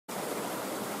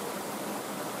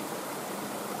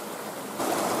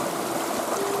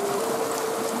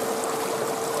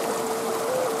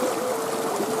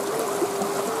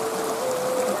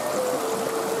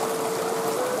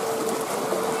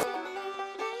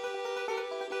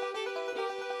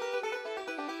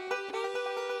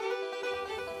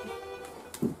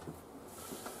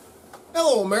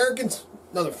Hello, Americans.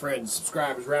 Another friend,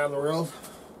 subscribers around the world.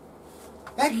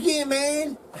 Back again,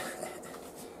 man.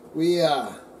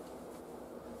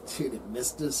 Dude, it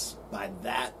missed us by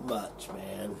that much,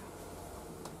 man.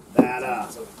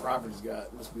 That's what the property's got.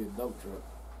 It must be a dump truck.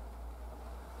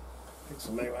 I think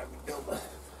somebody might be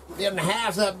getting the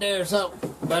halves up there or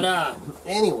something. But,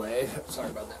 anyway, sorry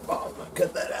about that ball. I'm gonna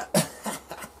cut that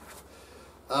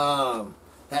out.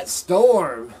 That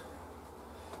storm,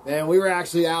 man, we were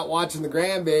actually out watching the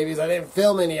grandbabies. I didn't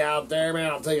film any out there,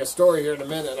 man. I'll tell you a story here in a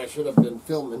minute. I should have been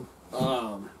filming.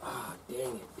 Dang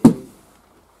it, dude.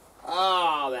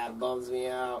 Oh, that bums me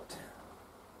out.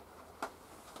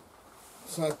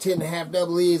 So 10.5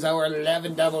 double E's. I wear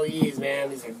 11 double E's, man.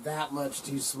 These are that much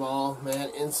too small, man.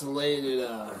 Insulated,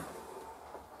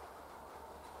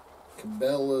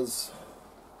 Cabela's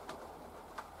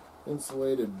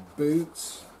insulated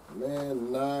boots.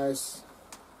 Man, nice.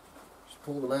 Just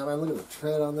pulled them out, man. Look at the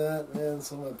tread on that, man.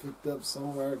 Someone picked up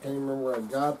somewhere. I can't remember where I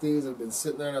got these. I've been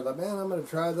sitting there and I thought, man, I'm going to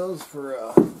try those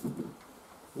for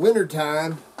winter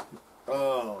time.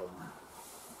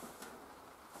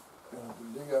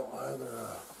 Dig up my other.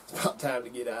 It's about time to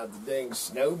get out the dang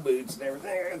snow boots and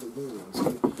everything.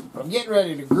 I'm getting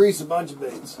ready to grease a bunch of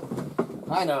boots.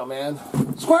 I know, man.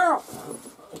 Squirrel!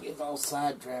 I get all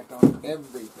sidetracked on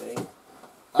everything.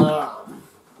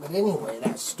 But anyway,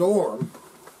 that storm,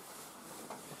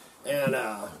 and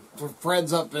for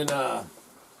friends up in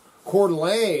Coeur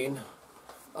d'Alene,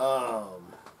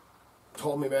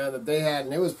 told me, man, that they had,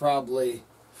 and it was probably,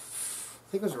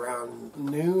 I think it was around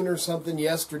noon or something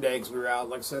yesterday, because we were out,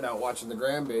 like I said, out watching the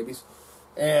grandbabies,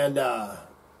 and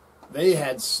they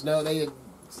had snow. They had,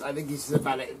 I think he said,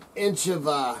 about an inch of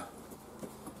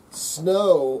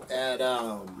snow at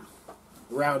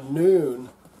around noon,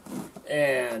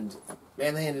 and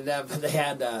man, they ended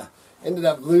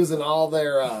up losing all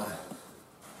their holy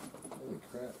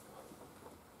crap.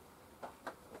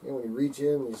 You know, when you reach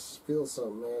in, you feel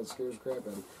something, man, it scares the crap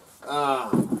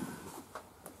out of you.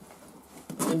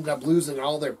 Ended up losing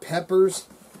all their peppers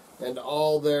and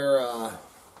all their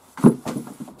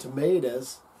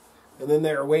tomatoes, and then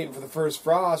they were waiting for the first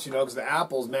frost, you know, because the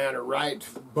apples, man, are right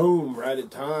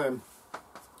at time.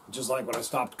 Just like when I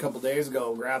stopped a couple days ago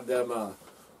and grabbed them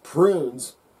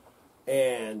prunes,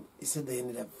 and he said they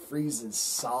ended up freezing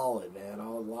solid, man.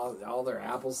 All their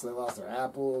apples, they lost their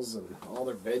apples and all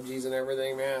their veggies and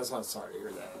everything, man. So I'm sorry to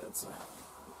hear that.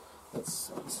 That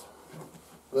sucks.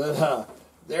 But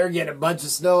they're getting a bunch of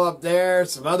snow up there.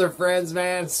 Some other friends,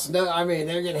 man,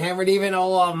 they're getting hammered. Even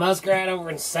old Muskrat over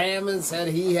in Salmon said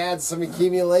he had some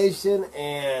accumulation,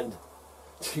 and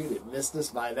dude, it missed us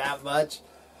by that much.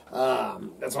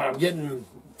 That's why I'm getting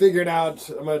figured out.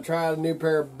 I'm going to try a new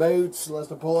pair of boots. Let's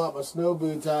pull out my snow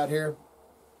boots out here.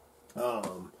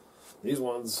 These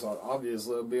ones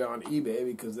obviously will be on eBay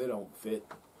because they don't fit.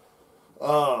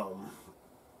 But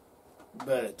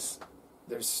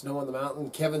there's snow on the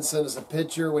mountain. Kevin sent us a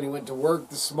picture when he went to work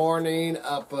this morning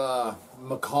up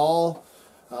McCall.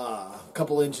 A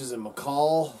couple inches in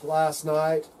McCall last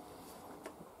night.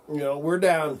 You know, we're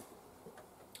down.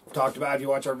 Talked about, if you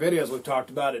watch our videos, we've talked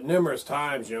about it numerous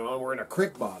times, you know, and we're in a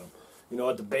creek bottom, you know,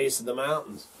 at the base of the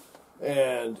mountains.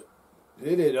 And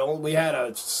we had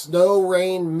a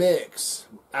snow-rain mix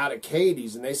out at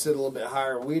Katie's, and they sit a little bit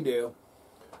higher than we do.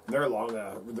 They're along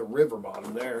the river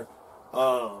bottom there.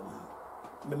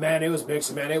 But man, it was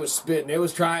mixing, man, it was spitting, it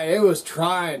was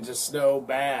trying to snow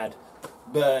bad,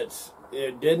 but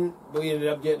it didn't. We ended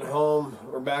up getting home.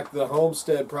 We're back to the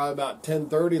homestead probably about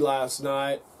 10:30 last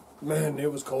night. Man,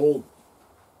 it was cold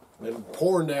and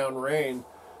pouring down rain.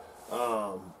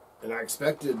 And I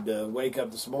expected to wake up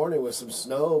this morning with some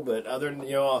snow, but other than,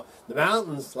 you know, the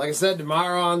mountains, like I said,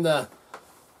 tomorrow on the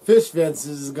fish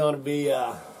fences is going to be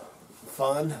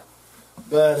fun.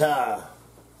 But,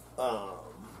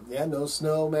 yeah, no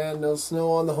snow, man. No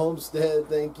snow on the homestead.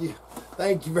 Thank you.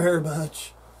 Thank you very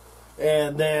much.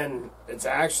 And then it's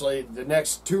actually the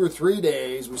next 2 or 3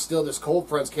 days, this cold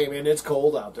fronts came in. It's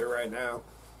cold out there right now.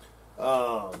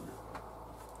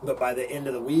 But by the end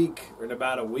of the week, or in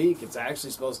about a week, it's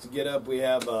actually supposed to get up. We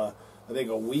have, I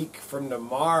think, a week from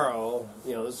tomorrow.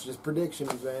 You know, this is just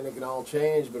predictions, man. It can all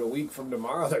change. But a week from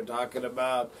tomorrow, they're talking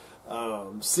about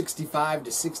 65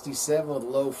 to 67 with a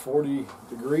low 40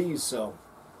 degrees. So,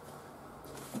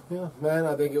 yeah, man,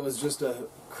 I think it was just a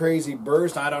crazy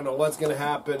burst. I don't know what's going to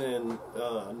happen in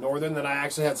northern. Then I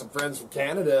actually had some friends from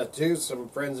Canada, too. Some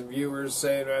friends and viewers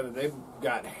saying that they've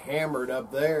got hammered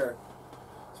up there.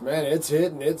 Man, it's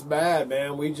hitting. It's bad,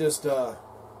 man. We just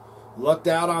lucked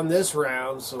out on this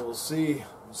round, so we'll see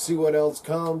what else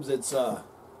comes. It's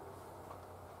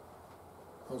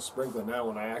I was sprinkling now.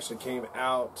 When I actually came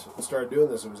out and started doing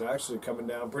this, it was actually coming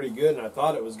down pretty good, and I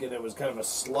thought it was getting. It was kind of a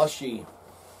slushy.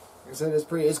 Like I said,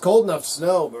 it's cold enough to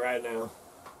snow, but right now,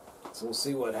 so we'll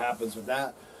see what happens with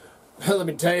that. Let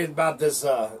me tell you about this.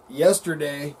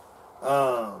 Yesterday,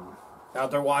 out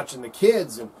there watching the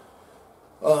kids, and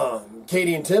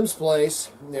Katie and Tim's place.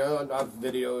 You know, I've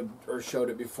videoed or showed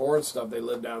it before and stuff. They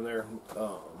live down there.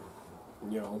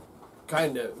 You know,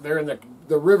 kind of. They're in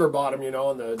the river bottom. You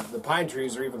know, and the pine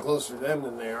trees are even closer to them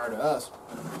than they are to us.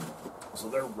 So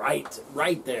they're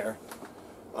right there.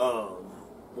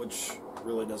 Which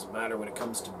really doesn't matter when it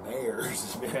comes to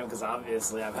bears, man, because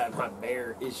obviously I've had my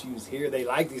bear issues here. They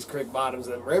like these creek bottoms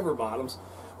and river bottoms.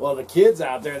 Well, the kids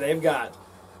out there, they've got,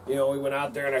 you know, we went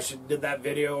out there and I did that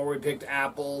video where we picked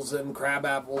apples and crab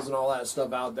apples and all that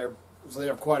stuff out there. So they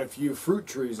have quite a few fruit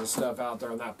trees and stuff out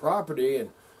there on that property. And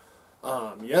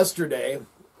yesterday,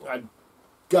 I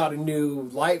got a new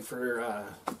light for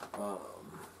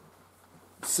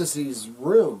Sissy's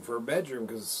room, for her bedroom,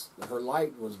 because her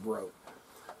light was broke.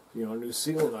 You know, a new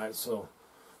ceiling light, so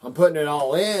I'm putting it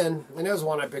all in, and it was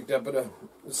one I picked up at a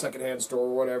secondhand store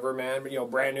or whatever, man, you know,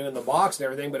 brand new in the box and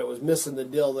everything, but it was missing the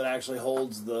deal that actually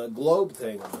holds the globe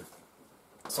thing on.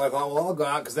 So I thought, well, I'll go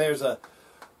out, because there's a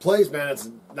place, man, it's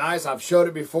nice. I've showed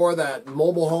it before, that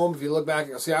mobile home. If you look back,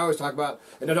 you'll see I always talk about,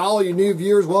 and then all you new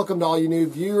viewers, welcome to all you new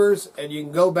viewers, and you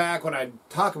can go back, when I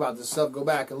talk about this stuff, go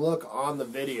back and look on the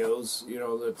videos, you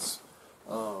know, that's,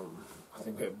 I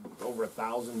think we have over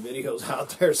 1,000 videos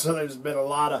out there, so there's been a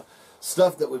lot of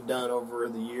stuff that we've done over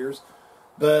the years.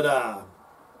 But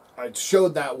I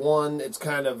showed that one. It's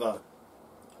kind of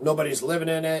nobody's living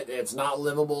in it. It's not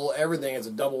livable. Everything. It's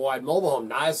a double-wide mobile home.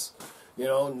 Nice, you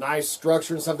know, nice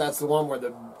structure and stuff. That's the one where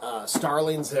the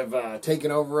starlings have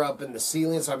taken over up in the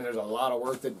ceiling. So I mean, there's a lot of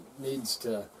work that needs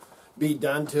to be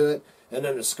done to it. And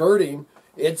then the skirting,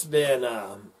 it's been,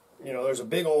 you know, there's a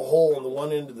big old hole in the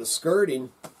one end of the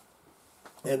skirting.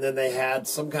 And then they had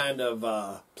some kind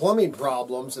of plumbing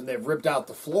problems, and they've ripped out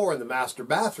the floor in the master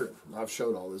bathroom. I've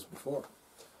showed all this before.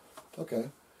 Okay.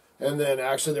 And then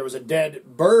actually there was a dead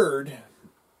bird.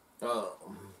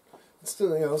 It's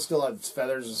still, you know, still had its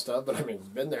feathers and stuff, but I mean, it's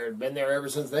been there ever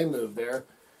since they moved there.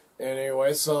 And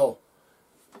anyway, so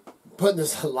putting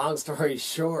this long story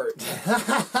short,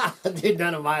 dude,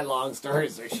 none of my long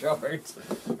stories are short,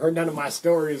 or none of my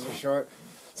stories are short.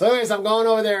 So anyways, I'm going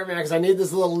over there, man, because I need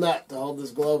this little nut to hold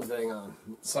this globe thing on.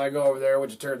 So I go over there,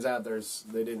 which it turns out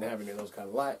they didn't have any of those kind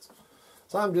of lights.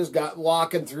 So I'm just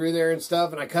walking through there and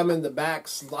stuff, and I come in the back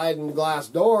sliding glass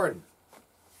door, and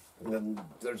then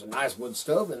there's a nice wood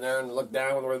stove in there, and look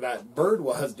down where that bird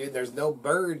was, dude. There's no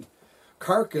bird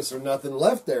carcass or nothing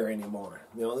left there anymore.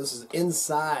 You know, this is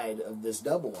inside of this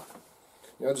double wide.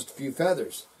 You know, just a few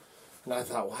feathers. And I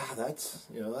thought, wow, that's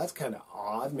kind of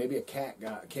odd. Maybe a cat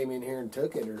came in here and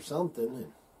took it or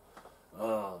something.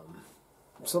 And,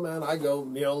 so, man, I go,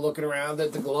 you know, looking around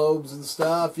at the globes and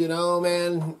stuff, you know,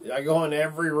 man. I go in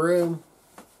every room.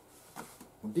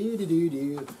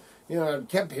 Do-do-do-do. You know, I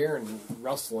kept hearing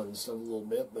rustling and stuff a little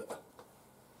bit, but,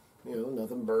 you know,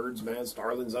 nothing. Birds, man,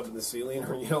 starlings up in the ceiling,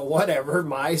 or, you know, whatever.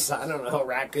 Mice, I don't know,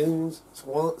 raccoons,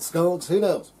 skunks, who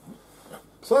knows.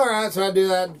 So, alright, so I do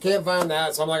that, can't find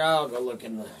that, so I'm like, I'll go look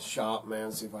in the shop,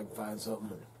 man, see if I can find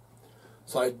something.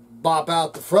 So I bop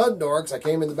out the front door, because I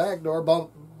came in the back door, go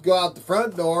out the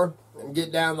front door, and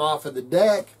get down off of the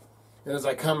deck, and as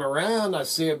I come around, I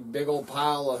see a big old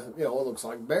pile of, you know, it looks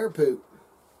like bear poop.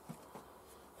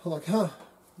 I'm like, huh,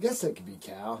 guess that could be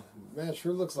cow. Man, it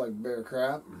sure looks like bear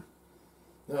crap.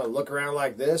 You know, look around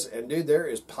like this, and dude, there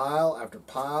is pile after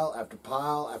pile after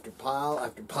pile after pile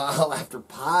after pile after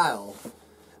pile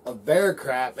of bear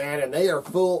crap, man, and they are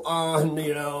full on,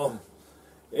 you know,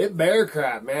 bear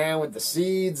crap, man, with the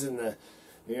seeds and the,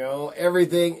 you know,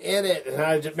 everything in it. And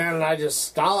I just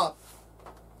stop.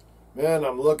 Man,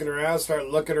 I'm looking around, start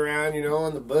looking around, you know,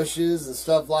 in the bushes and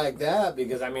stuff like that,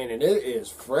 because, I mean, and it is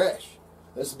fresh.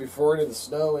 This is before any of the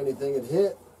snow, anything had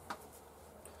hit.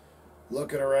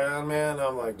 Looking around, man,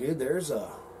 I'm like, dude, there's a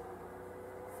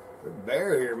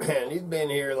bear here, man. He's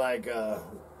been here like,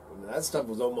 that stuff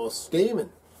was almost steaming.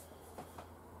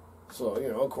 So, you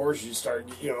know, of course you start,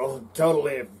 you know,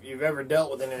 totally, if you've ever dealt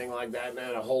with anything like that,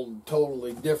 man, a whole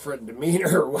totally different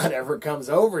demeanor or whatever comes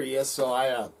over you. So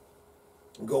I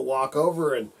go walk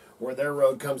over and where their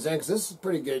road comes in, because this is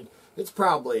pretty good. It's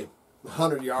probably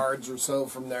 100 yards or so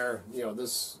from there, you know,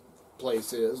 this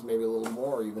place is, maybe a little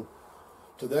more even,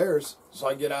 to theirs. So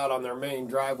I get out on their main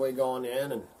driveway going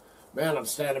in, and man, I'm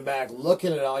standing back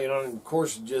looking at all, you know, and of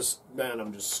course, I'm just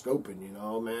scoping, you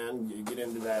know, man. You get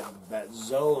into that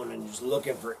zone and just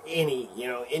looking for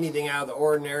anything out of the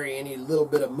ordinary, any little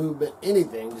bit of movement,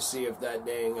 anything to see if that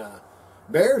dang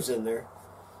bear's in there,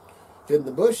 in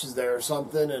the bushes there or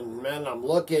something. And man, I'm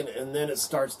looking, and then it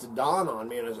starts to dawn on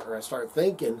me, or I start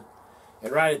thinking,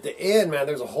 and right at the end, man,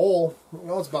 there's a hole, you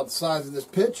know, it's about the size of this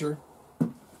pitcher,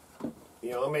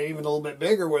 you know, maybe even a little bit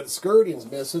bigger where the skirting's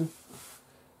missing.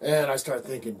 And I start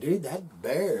thinking, dude, that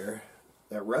bear,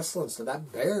 that wrestling stuff,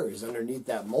 that bear is underneath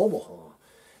that mobile home.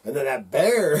 And then that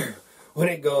bear, when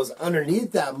it goes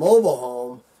underneath that mobile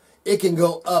home, it can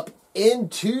go up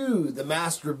into the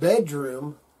master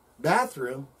bathroom,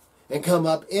 and come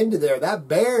up into there. That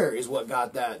bear is what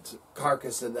got that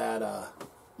carcass of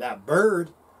that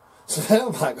bird. So then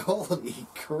I'm like, holy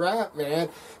crap, man.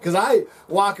 Because I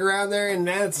walk around there, and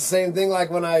man, it's the same thing like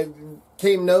when I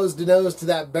came nose to nose to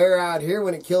that bear out here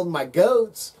when it killed my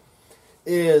goats.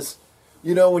 Is,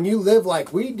 you know, when you live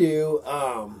like we do,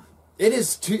 it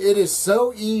is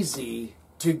so easy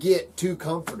to get too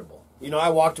comfortable. You know, I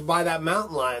walked by that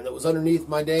mountain lion that was underneath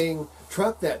my dang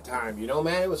truck that time. You know,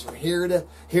 man, it was from here to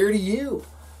you.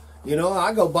 You know,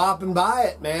 I go bopping by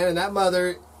it, man, and that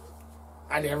mother,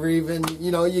 I never even, you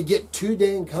know, you get too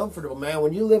dang comfortable, man.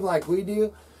 When you live like we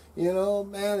do, you know,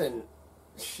 man, and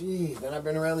and I've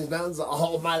been around these mountains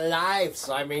all my life.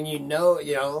 So, I mean,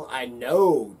 I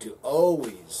know to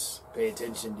always pay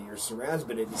attention to your surroundings,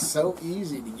 but it is so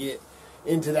easy to get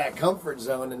into that comfort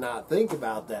zone and not think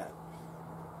about that.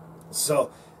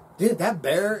 So, dude, that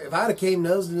bear, if I'd have came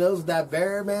nose to nose with that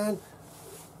bear, man,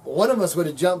 one of us would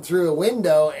have jumped through a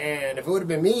window, and if it would have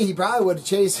been me, he probably would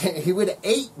have he would have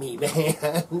ate me,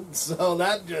 man. So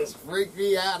that just freaked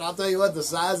me out. I'll tell you what, the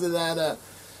size of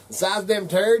them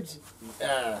turds,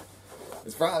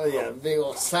 it's probably a big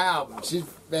old sow, but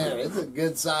it's a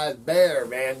good sized bear,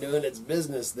 man, doing its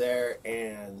business there.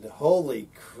 And holy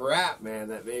crap, man,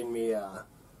 that made me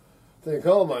think,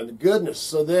 oh my goodness.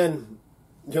 So then,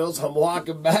 you know, so I'm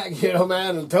walking back, you know,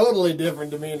 man, and totally different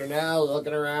demeanor now,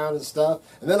 looking around and stuff.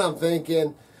 And then I'm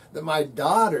thinking that my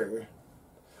daughter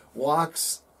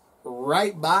walks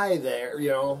right by there, you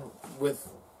know,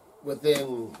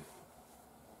 within,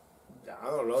 I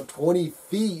don't know, 20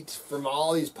 feet from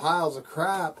all these piles of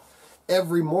crap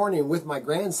every morning with my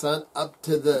grandson up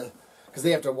to because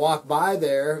they have to walk by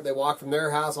there. They walk from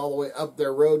their house all the way up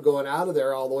their road going out of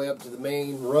there all the way up to the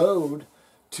main road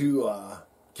to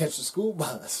catch the school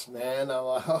bus, man. I'm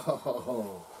like,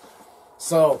 oh.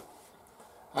 So,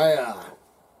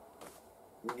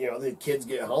 you know, the kids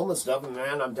get home and stuff, and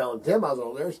man, I'm telling Tim, I was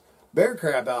like, there's bear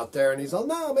crap out there. And he's like,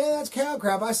 no, man, that's cow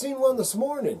crap. I seen one this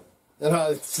morning. And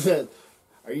I said,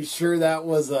 are you sure that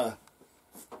was a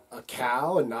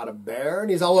cow and not a bear? And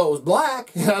he's all, well, it was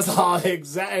black. And I was all,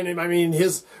 exactly. And I mean,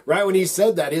 right when he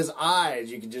said that, his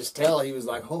eyes, you could just tell he was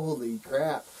like, holy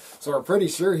crap. So we're pretty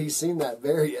sure he's seen that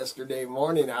bear yesterday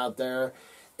morning out there.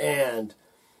 And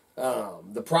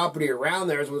the property around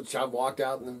there, which I've walked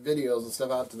out in the videos and stuff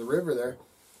out to the river there,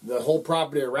 the whole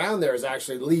property around there is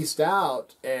actually leased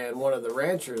out, and one of the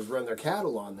ranchers run their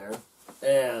cattle on there.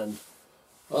 And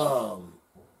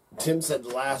Tim said the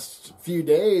last few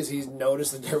days he's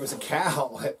noticed that there was a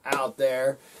cow out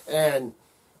there. And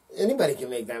anybody can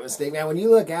make that mistake. Now, when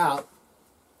you look out,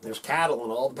 there's cattle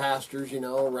in all the pastures, you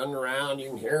know, running around. You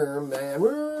can hear them, man,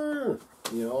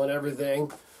 you know, and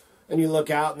everything. And you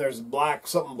look out, and there's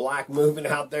something black moving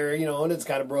out there, you know, and it's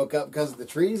kind of broke up because of the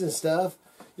trees and stuff.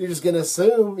 You're just going to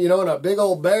assume, you know, and a big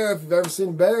old bear, if you've ever seen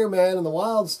a bear, man, in the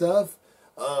wild stuff,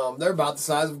 they're about the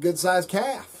size of a good-sized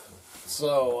calf.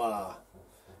 So,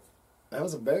 that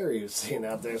was a bear he was seeing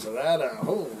out there. So that,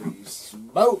 holy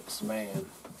smokes, man.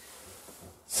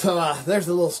 So there's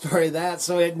a little story of that.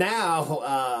 So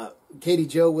now Katie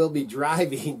Jo will be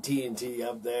driving TNT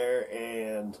up there,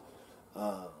 and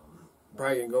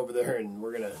probably going to go over there, and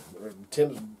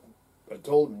I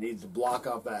told him he needs to block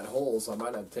off that hole, so I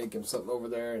might have to take him something over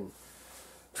there and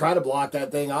try to block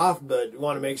that thing off, but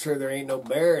want to make sure there ain't no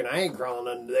bear, and I ain't crawling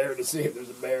under there to see if there's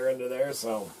a bear under there.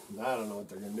 So I don't know what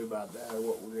they're going to do about that or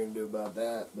what we're going to do about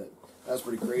that, but that's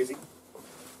pretty crazy.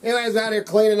 Anyways, out here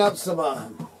cleaning up some,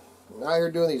 out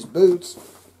here doing these boots,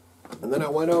 and then I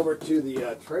went over to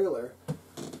the trailer,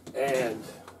 and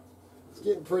it's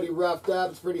getting pretty roughed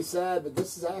up. It's pretty sad, but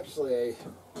this is actually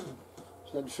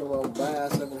just had to show my old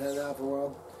bass. I haven't had it out for a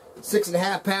while.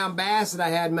 6.5 pound bass that I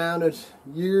had mounted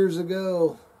years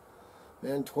ago,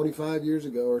 man, 25 years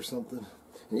ago or something.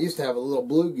 And it used to have a little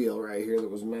bluegill right here that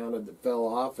was mounted that fell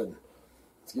off, and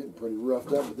it's getting pretty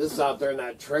roughed up. But this is out there in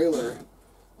that trailer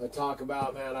I talk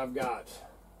about, man. I've got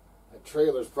That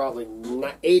trailer's probably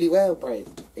not 80, well, probably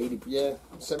 80, yeah,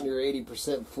 70 or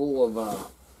 80% full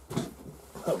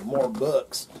of more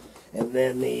books. And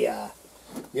then the,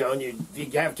 you know, and if you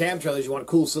have camp trailers, you want a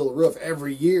cool silver roof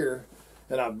every year.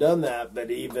 And I've done that,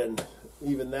 but even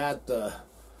that,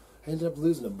 I ended up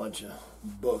losing a bunch of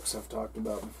books I've talked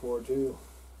about before, too.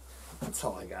 That's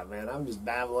all I got, man. I'm just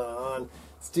babbling on.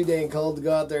 It's too dang cold to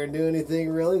go out there and do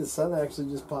anything, really. The sun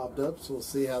actually just popped up, so we'll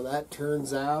see how that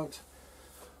turns out.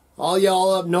 All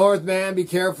y'all up north, man, be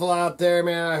careful out there,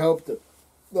 man. I hope that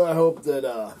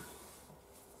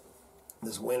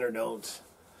this winter don't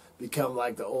become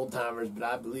like the old timers, but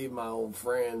I believe my old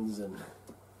friends and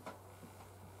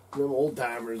them old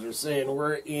timers are saying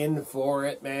we're in for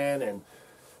it, man. And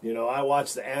you know, I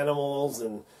watch the animals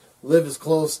and live as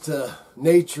close to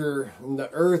nature and the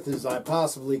earth as I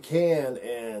possibly can,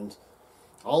 and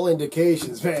all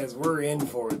indications, man, is we're in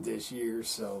for it this year.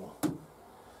 So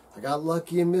I got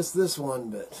lucky and missed this one,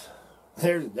 but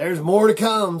there's more to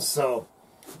come. So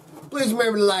please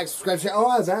remember to like, subscribe, share. Oh,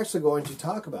 I was actually going to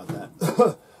talk about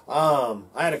that.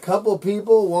 I had a couple of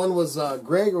people. One was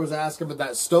Gregor was asking about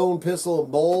that stone pistol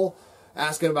and bowl,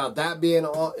 asking about that being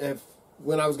on,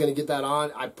 when I was going to get that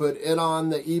on. I put it on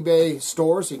the eBay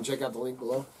store, so you can check out the link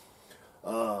below.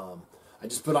 I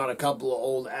just put on a couple of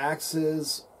old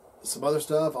axes, some other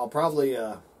stuff. I'll probably,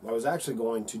 I was actually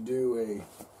going to do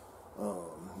a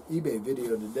eBay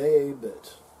video today,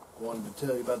 but I wanted to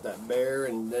tell you about that bear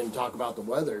and then talk about the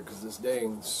weather, because this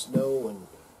dang snow and,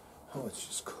 oh, it's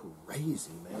just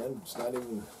crazy, man. It's not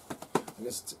even, I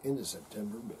guess it's into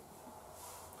September, but.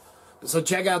 So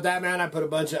check out that, man. I put a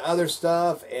bunch of other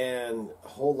stuff and a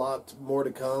whole lot more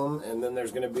to come. And then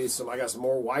there's going to be I got some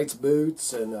more White's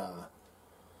boots and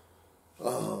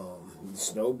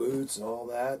snow boots and all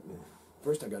that. And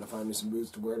first I got to find me some boots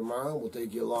to wear tomorrow. We'll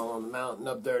take you along on the mountain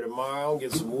up there tomorrow,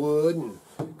 get some wood and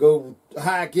go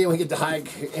hike in. We get to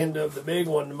hike end of the big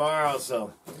one tomorrow.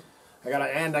 So I got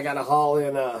to haul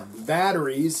in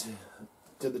batteries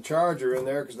to the charger in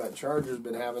there, because that charger's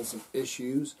been having some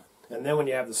issues. And then when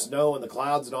you have the snow and the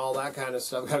clouds and all that kind of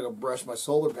stuff, I've got to go brush my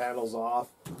solar panels off.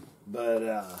 But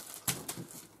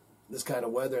this kind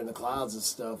of weather and the clouds and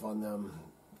stuff on them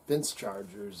fence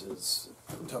chargers is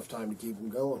a tough time to keep them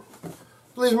going.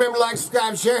 Please remember to like,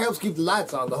 subscribe, share. Helps keep the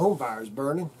lights on, the home fires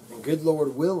burning. And good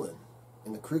Lord willing,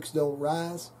 and the creeks don't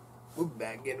rise, we'll be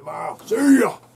back again tomorrow. See ya!